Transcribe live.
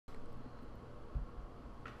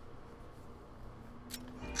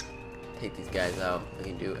take these guys out. We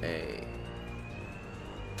can do a...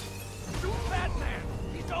 Batman!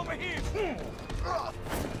 He's over here!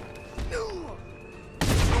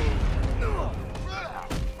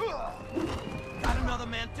 Got another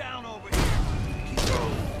man down over here!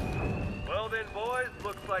 Well then, boys,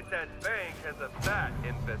 looks like that bank has a bat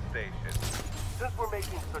infestation. Since we're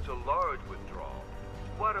making such a large withdrawal,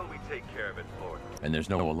 why don't we take care of it for you? And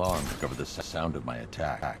there's no alarm to cover the sound of my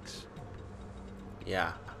attacks.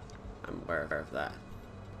 Yeah, I'm aware of that.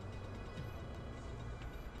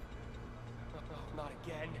 Not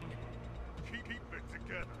again. Keep it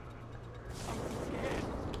together. I'm scared.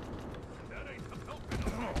 That ain't helping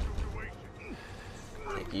in our situation.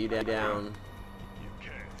 Take you down. You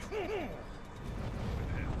can't. We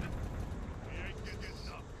ain't getting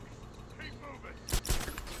enough. Keep moving.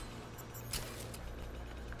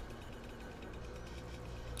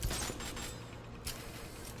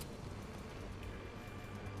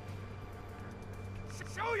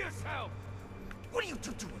 Show yourself! What are you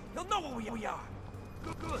two doing? He'll know where we are.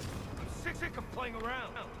 Good. I'm sick of playing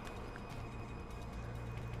around.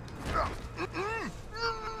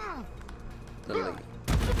 Literally.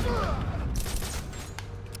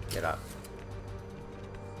 Get up.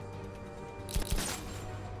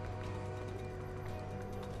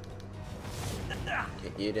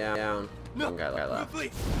 Get you down. One guy left.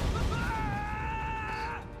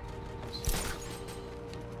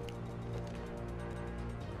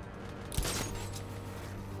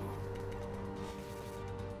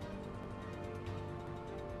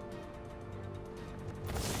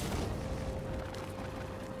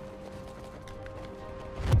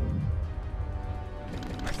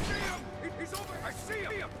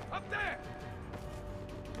 Up there!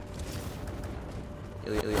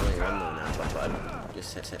 You're the only one now, bud.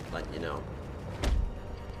 Just let you know.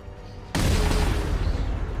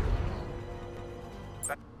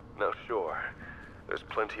 No, sure. There's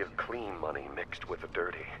plenty of clean money mixed with the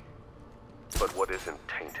dirty. But what isn't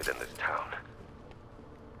tainted in this town?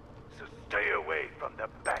 So stay away from the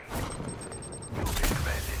bank. You'll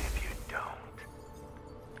regret it if you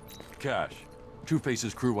don't. Cash.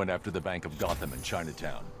 Two-Face's crew went after the Bank of Gotham in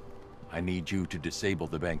Chinatown. I need you to disable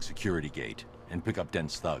the bank security gate and pick up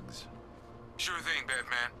Dent's thugs. Sure thing,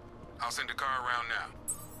 Batman. I'll send a car around now.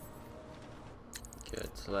 Good,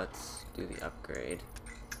 so let's do the upgrade.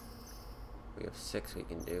 We have 6 we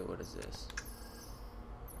can do. What is this?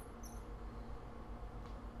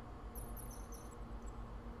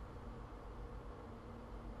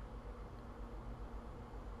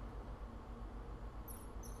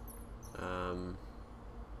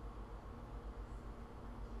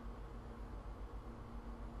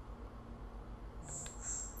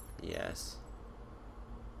 Yes.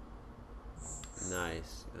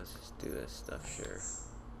 Nice. Let's just do this stuff, sure.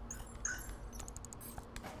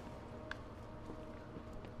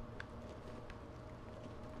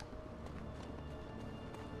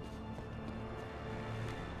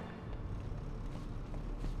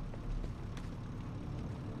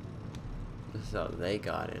 This is how they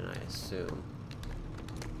got in, I assume.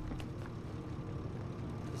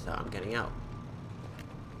 This is how I'm getting out.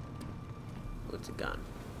 What's a gun?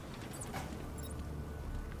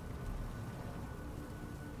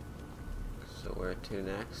 So where to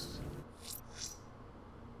next?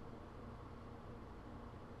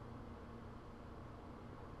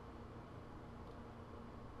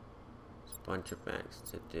 There's a bunch of banks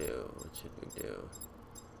to do. What should we do?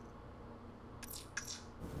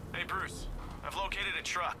 Hey, Bruce. I've located a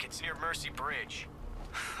truck. It's near Mercy Bridge.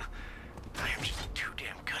 I am just too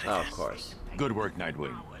damn good at Oh, this. of course. Good work,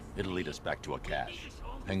 Nightwing. It'll lead us back to a cache.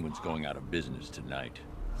 Penguin's going out of business tonight.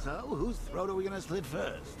 So, whose throat are we gonna slit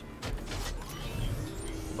first?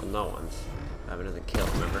 Well, no one's. Batman doesn't kill,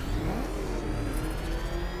 remember?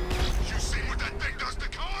 You see what that thing does to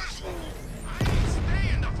cars? I ain't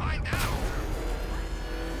staying to find out.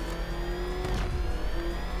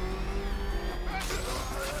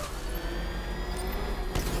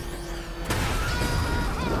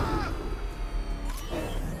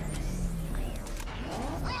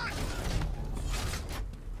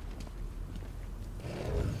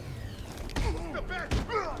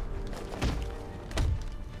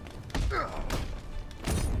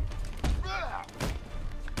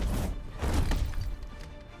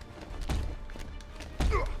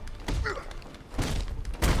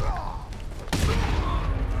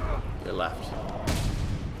 You're left.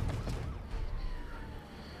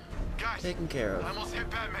 Guys, Taken care of. I almost hit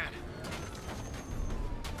Batman.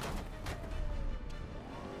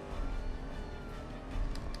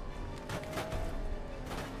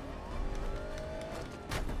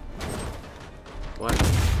 What?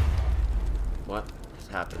 What has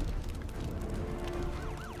happened?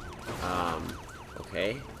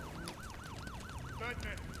 Okay.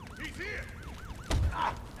 Batman, he's here!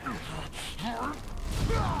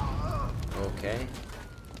 Okay.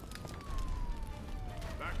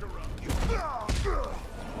 Back around.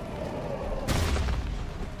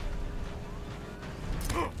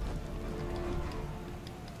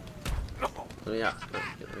 Let me out.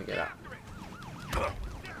 Let me get out.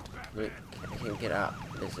 I can't get out.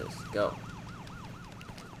 This is go.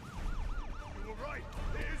 You were right.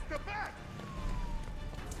 There's the bat!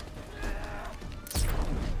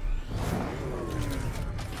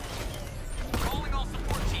 Calling all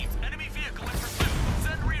support teams. Enemy vehicle in pursuit.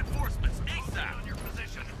 Send reinforcements. ASAP. On your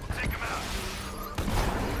position. We'll take him out.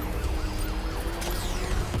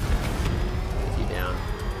 Is he down?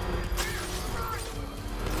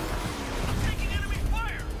 I'm taking enemy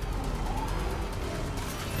fire.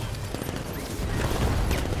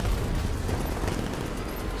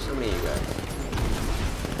 So many of you guys.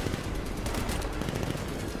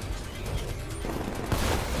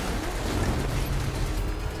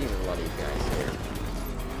 There's a lot of you guys here.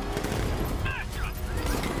 Smash 'em.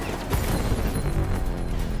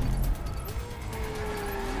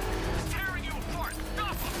 He's tearing you apart.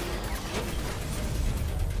 Stop him.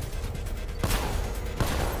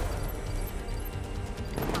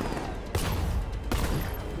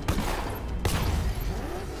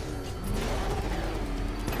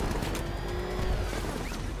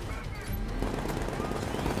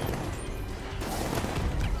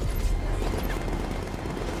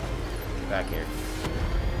 Back here.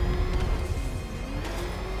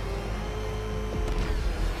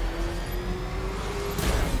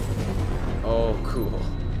 Oh, cool.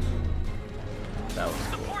 That was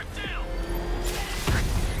cool. Support down.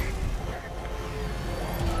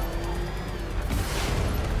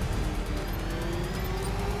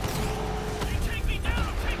 You take me down.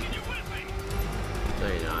 I'm taking you with me. No,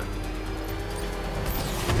 you're not.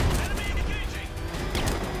 Enemy engaging.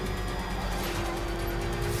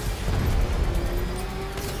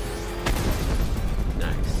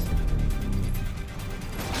 Nice.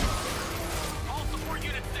 All support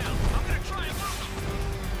units down. I'm gonna try and move them.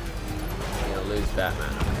 You're gonna lose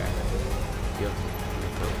Batman. Okay. Feel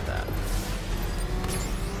good with that.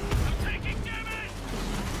 I'm taking damage.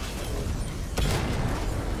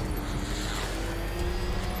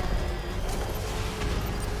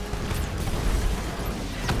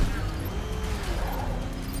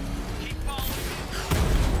 Keep following me.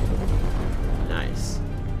 Nice.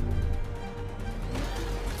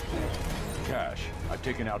 Cash, I've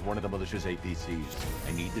taken out one of the militia's APCs.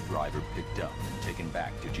 I need the driver picked up and taken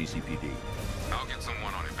back to GCPD. I'll get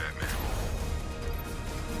someone on it, Batman.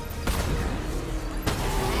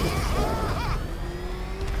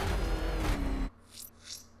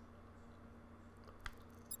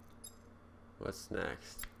 What's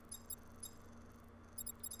next?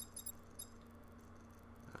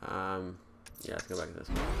 Yeah, let's go back to this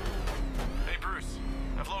one. Hey, Bruce.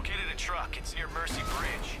 I've located a truck. It's near Mercy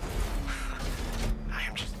Bridge. I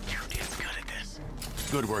am just too damn good at this.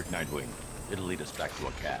 Good work, Nightwing. It'll lead us back to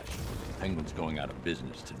a cache. Penguin's going out of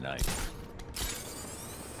business tonight.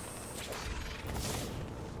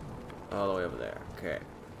 All the way over there. Okay.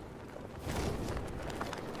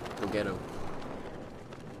 Go get him.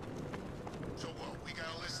 So what, we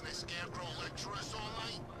gotta listen to Scarecrow lecture us all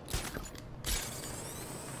night?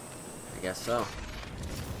 I guess so.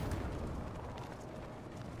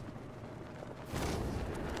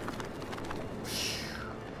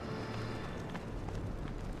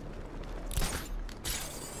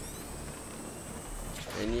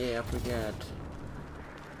 And yeah, up we get.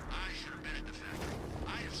 I should have been at the factory.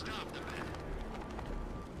 I have stopped the bat.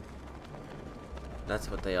 That's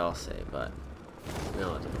what they all say, but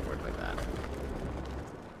no, it doesn't work like that.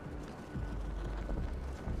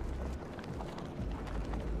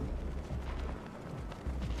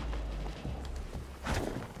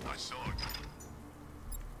 I saw it.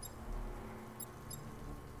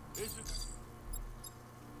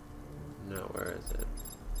 No, where is it?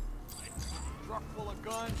 Truck full of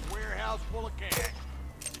guns, warehouse full of cash.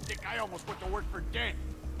 I think I almost went to work for Dent.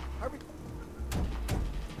 Hurry.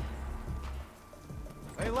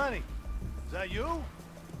 Hey, Lenny. Is that you?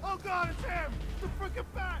 Oh, God, it's him! The frickin'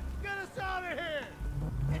 bat! Get us out of here!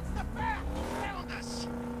 It's the bat! Found us!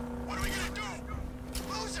 What are we gonna do?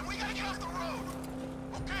 Lose him! We gotta get off the road!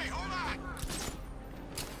 Okay, hold on!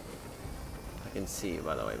 I can see you,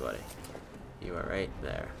 by the way, buddy. You are right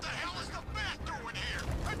there. What the hell is the bat doing here?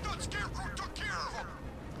 I thought Scarecrow took care of him!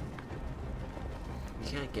 You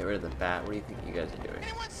can't get rid of the bat. What do you think you guys are doing?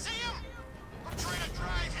 Anyone see him? I'm trying to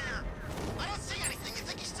drive here. I don't see anything. You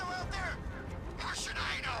think he's still out there? How should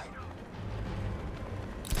I know?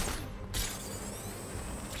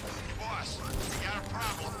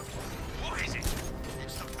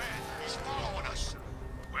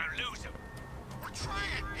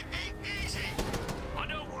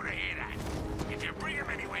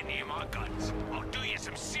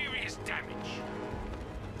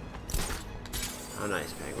 Oh,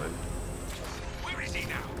 nice, penguin. Where is he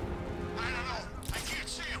now?